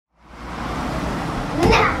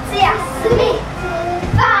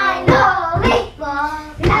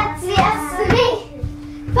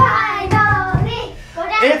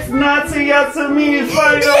Natsu Yasumi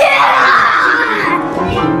final!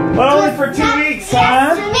 Yeah! But only for 2 weeks,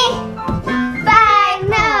 huh?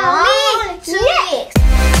 Finally 2 weeks.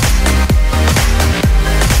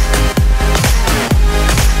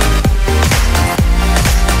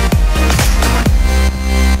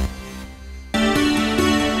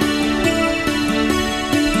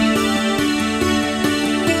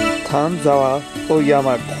 Tanzawa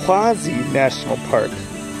Oyama Quasi-National Park.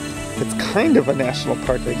 It's kind of a national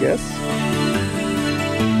park, I guess.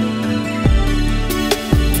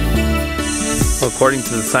 According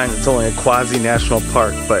to the sign, it's only a quasi-national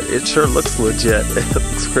park, but it sure looks legit. It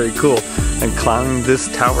looks very cool. And climb this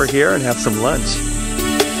tower here and have some lunch.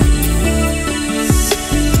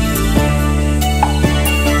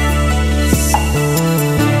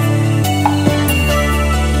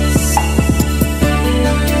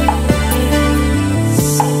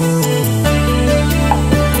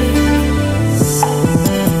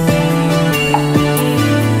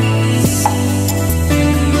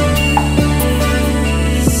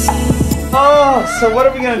 So what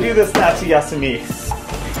are we going to do this Natsu Yasumi?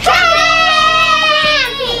 Camping!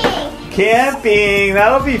 Camping!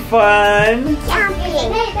 That'll be fun!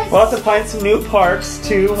 Camping! We'll have to find some new parks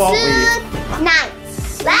too, won't we? 2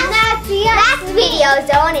 nights. Last video is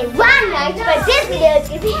only 1 night, but this video is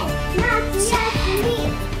going to be Natsu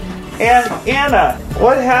Yasumi. And Anna,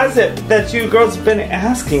 what has it that you girls have been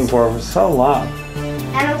asking for so long?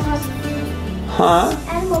 Animal Crossing. Huh?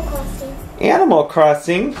 Animal Crossing. Animal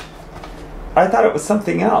Crossing? I thought it was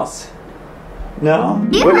something else. No?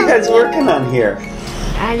 What are you guys working on here?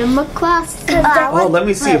 Animal Crossing. Oh, let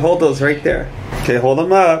me see. Hold those right there. Okay, hold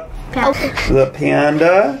them up. The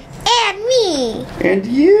panda. And me. And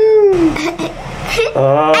you.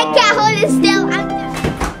 Oh. I can't hold it still.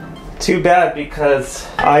 Too bad because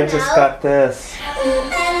I just got this.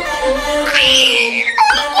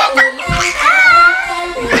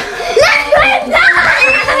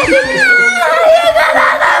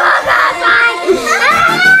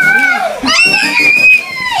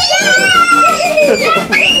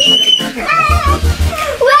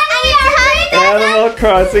 Animal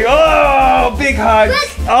Crossing. Oh, big hugs.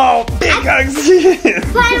 Oh, big hugs.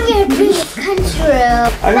 Finally, our dream come true.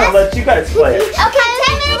 I'm gonna let you guys play it. Okay, 10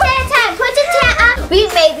 minutes at a time. Put your tent up. We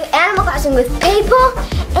made Animal Crossing with people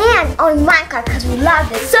and on Minecraft because we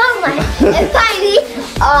loved it so much. And finally,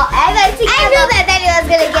 everybody together. I knew that Daddy was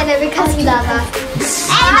gonna get it because he loved us.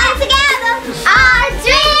 Everybody together. Our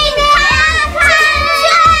dream come true.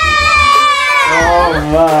 Oh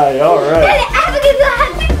my! All right. Daddy, I have a good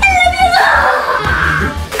one.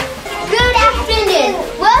 Good afternoon.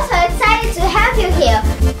 We're so excited to have you here.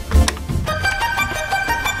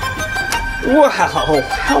 Wow!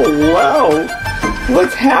 Hello!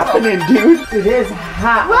 What's happening, dude? It is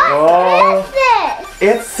hot. What is this?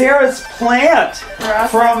 It's Sarah's plant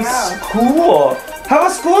from school. How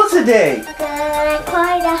was school today? Good. I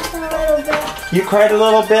cried after a little bit. You cried a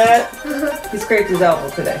little bit? He scraped his elbow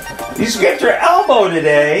today. You scraped your elbow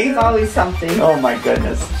today? It's always something. Oh my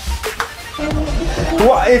goodness.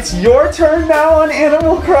 Well, it's your turn now on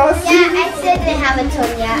Animal Crossing? Yeah, I still didn't have a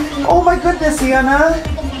turn yet. Oh my goodness, Anna.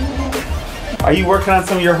 Are you working on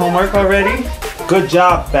some of your homework already? Good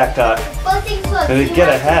job, Becca. Gonna get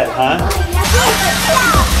ahead, huh?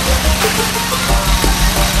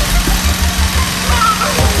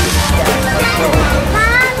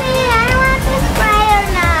 Mommy, I want to spider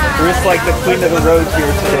now. We're like the queen of the road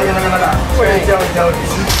here today.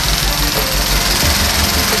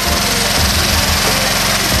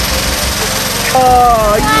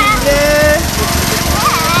 Oh, you did?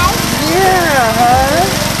 Yeah, huh?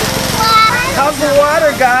 How's the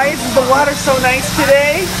water, guys? Is the water so nice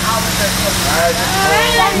today?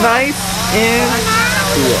 Nice and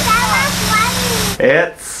cool.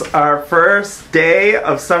 It's our first day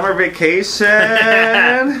of summer vacation.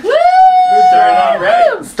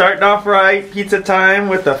 Starting off right. Pizza time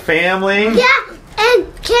with the family. Yeah, and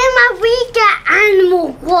we got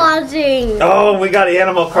Animal Crossing. Oh, we got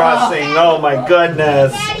Animal Crossing. Oh my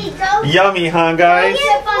goodness. Daddy, don't Yummy, huh, guys?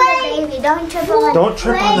 trip on the baby. Don't trip on the Don't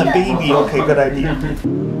trip on the baby. Okay, good idea.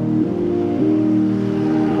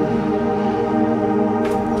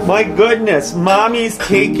 My goodness, Mommy's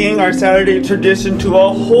taking our Saturday tradition to a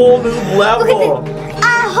whole new level. A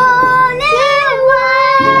whole new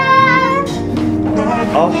world.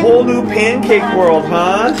 A whole new pancake world,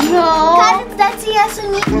 huh? No. Because that's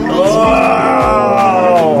Yasumi.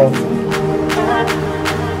 Oh!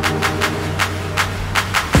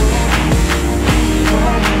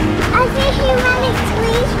 I see humongous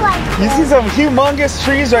trees right You see some humongous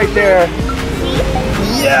trees right there.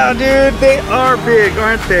 Yeah, dude, they are big,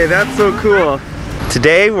 aren't they? That's so cool.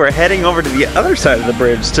 Today we're heading over to the other side of the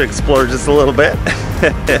bridge to explore just a little bit.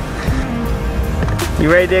 You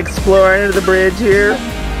ready to explore under the bridge here?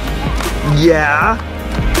 Yeah.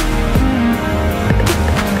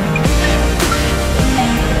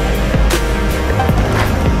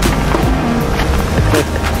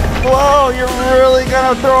 Whoa, you're really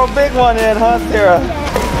gonna throw a big one in, huh, Sarah?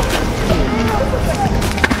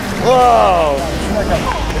 Whoa.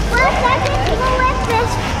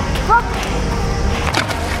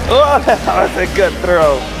 Oh, that was a good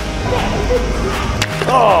throw.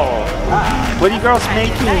 Oh. What are you girls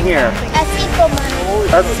making here? A seat for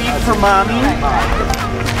mommy. A seat for mommy?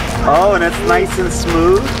 Oh, and it's nice and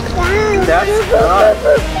smooth? That's good.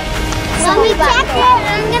 Let me check it.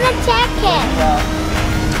 I'm gonna check it.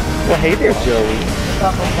 Well, hey there, Joey.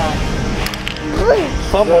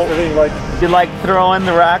 Fumble. You like throwing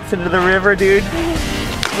the rocks into the river, dude?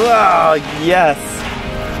 Oh, yes.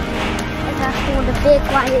 I'm gonna throw the big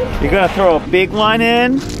one in. You're gonna throw a big one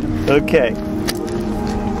in? Okay.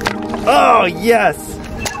 Oh, yes.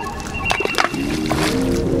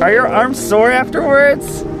 Are your arms sore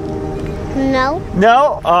afterwards? No.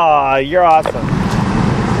 No? Aw, you're awesome.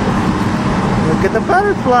 Look at the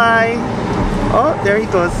butterfly. Oh, there he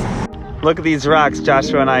goes. Look at these rocks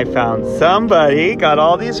Joshua and I found. Somebody got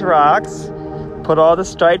all these rocks, put all the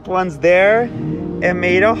striped ones there, and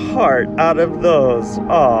made a heart out of those.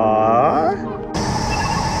 Aww.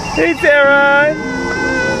 Hey, Sarah.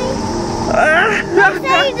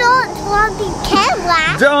 Say don't drop the camera.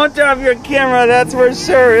 Don't drop your camera, that's for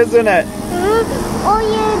sure, isn't it? Oh,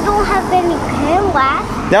 you don't have any camera.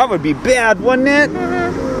 That would be bad, wouldn't it?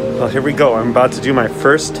 Well, here we go. I'm about to do my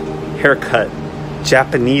first haircut.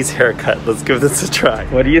 Japanese haircut. Let's give this a try.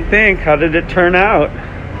 What do you think? How did it turn out?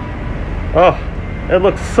 Oh, it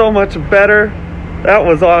looks so much better. That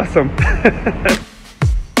was awesome.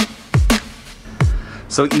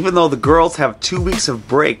 So even though the girls have 2 weeks of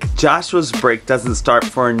break, Joshua's break doesn't start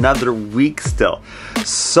for another week still.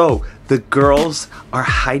 So the girls are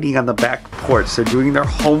hiding on the back porch. They're doing their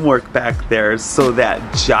homework back there so that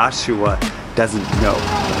Joshua doesn't know.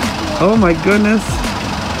 Oh my goodness.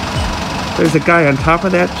 There's a guy on top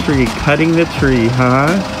of that tree cutting the tree,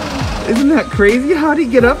 huh? Isn't that crazy? How'd he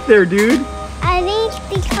get up there, dude? I think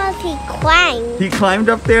because he climbed. He climbed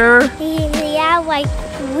up there? Yeah, like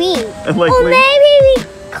wings. Like or wings? maybe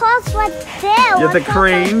because what's there. Yeah, the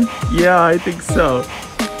crane? Yeah, I think so.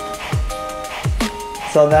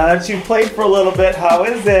 So now that you've played for a little bit, how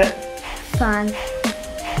is it? Fun.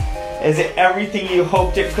 Is it everything you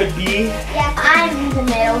hoped it could be? Yeah, I'm in the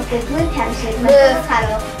middle with the blue pencil. Blue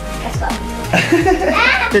cuddle. Let's go.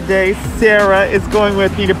 Today, Sarah is going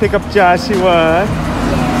with me to pick up Joshua.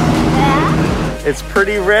 Yeah. It's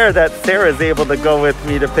pretty rare that Sarah's able to go with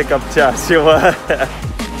me to pick up Joshua.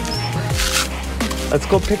 Let's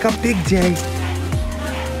go pick up Big J.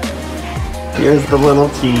 Here's the little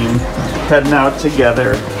team heading out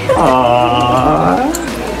together. Aww.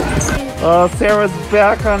 Oh, Sarah's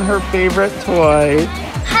back on her favorite toy.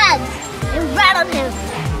 Hugs and rattle him.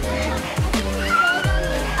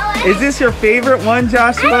 Is this your favorite one,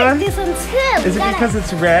 Joshua? I like this one too. Is it because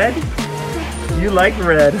it's red? You like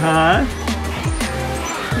red, huh?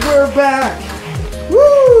 We're back!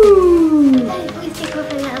 Woo! Please take off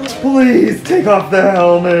the helmet. Please take off the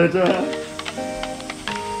helmet.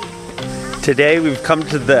 Today we've come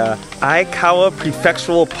to the Aikawa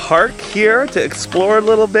Prefectural Park here to explore a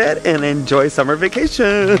little bit and enjoy summer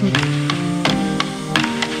vacation.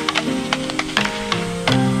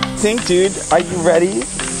 Think, dude, are you ready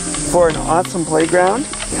for an awesome playground?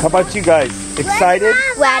 How about you guys? Excited?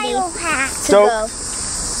 Ready. Stoked?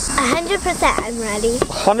 100% I'm ready.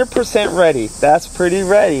 100% ready. That's pretty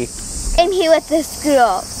ready. I'm here with the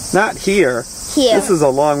school. Not here. Here. This is a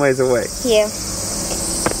long ways away. Here.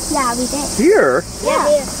 Yeah, we did. Here?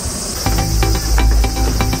 Yeah.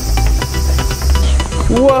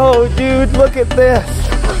 Whoa, dude, look at this.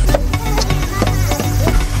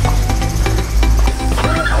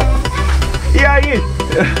 Yeah, you.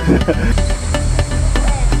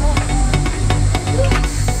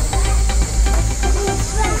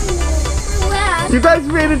 You guys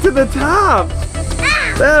made it to the top.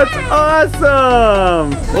 That's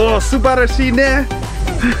awesome. Oh, subarashi ne.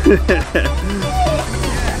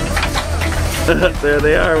 There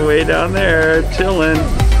they are, way down there, chilling.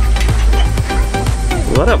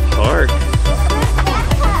 What a park.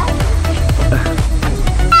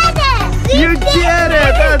 You did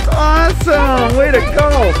it! That's awesome! Way to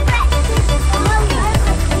go!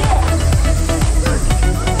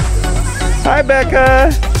 Hi,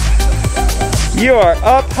 Becca! You are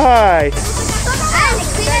up high.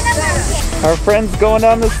 Our friend's going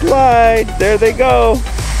down the slide. There they go.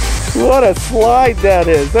 What a slide that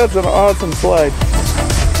is. That's an awesome slide.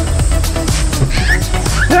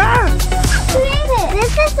 Ah!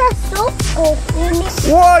 This is a circle.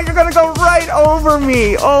 Whoa, you're gonna go right over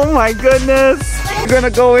me. Oh my goodness. You're gonna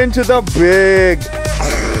go into the big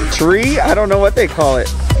tree. I don't know what they call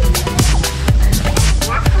it.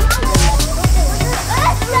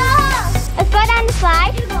 Let's go down the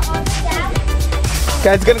slide.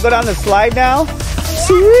 Guys, gonna go down the slide now?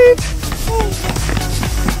 Sweet.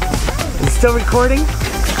 Is it still recording?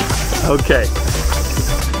 Okay.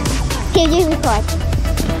 Can you record?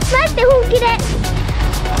 Let's see who get it.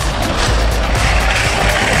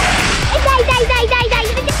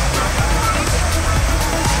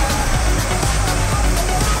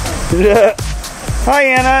 Yeah. Hi,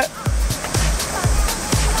 Anna.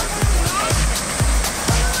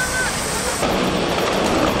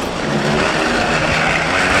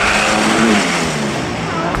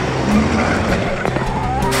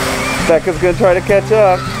 Becca's gonna try to catch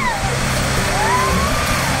up.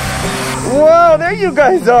 Whoa, there you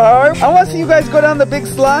guys are. I want to see you guys go down the big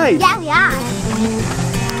slide. Yeah, we are.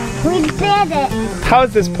 We did it. How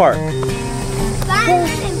is this park? Fun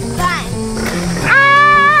and fun.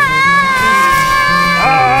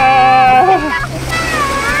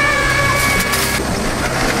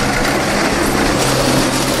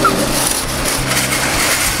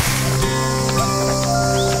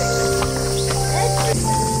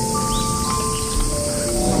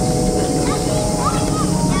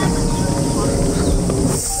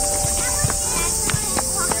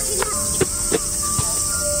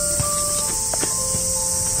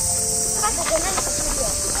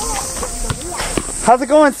 How's it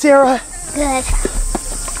going, Sarah? Good.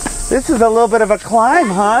 This is a little bit of a climb,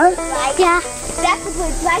 huh? Yeah. That's the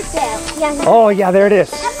place right there. Yeah. Oh, yeah, there it is.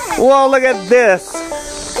 Whoa, look at this.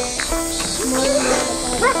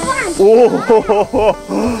 Whoa.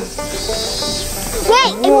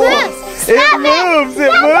 Wait, it moves. Stop It moves.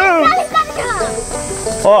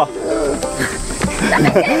 Oh.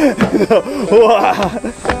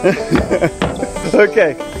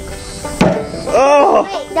 Okay. Oh.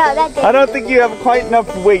 Wait, no, that didn't. I don't think you have quite enough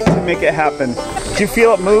weight to make it happen. Did you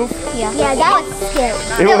feel it move? Yeah. Yeah, that was scary.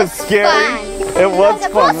 It was scary. Fun. It was The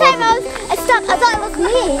fun. first time I stopped, I thought it was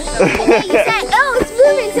me. And then you said, oh, it's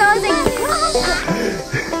moving, so I was like,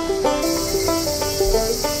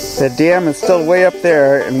 The dam is still way up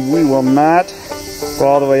there, and we will not go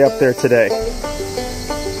all the way up there today.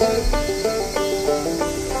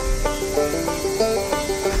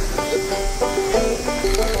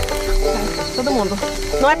 Todo mundo.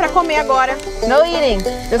 Não é pra comer agora. No eating.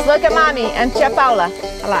 Just look at mommy and Tia Paula.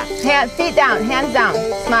 Olha lá. Feet down, hands down.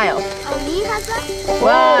 Smile. oh, me has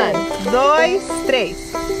one? 1, 2, 3.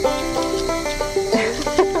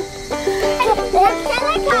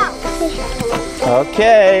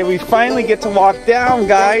 Okay, we finally get to walk down,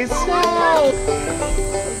 guys.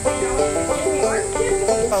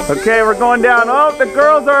 Okay, we're going down. Oh, the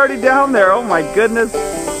girls are already down there. Oh my goodness.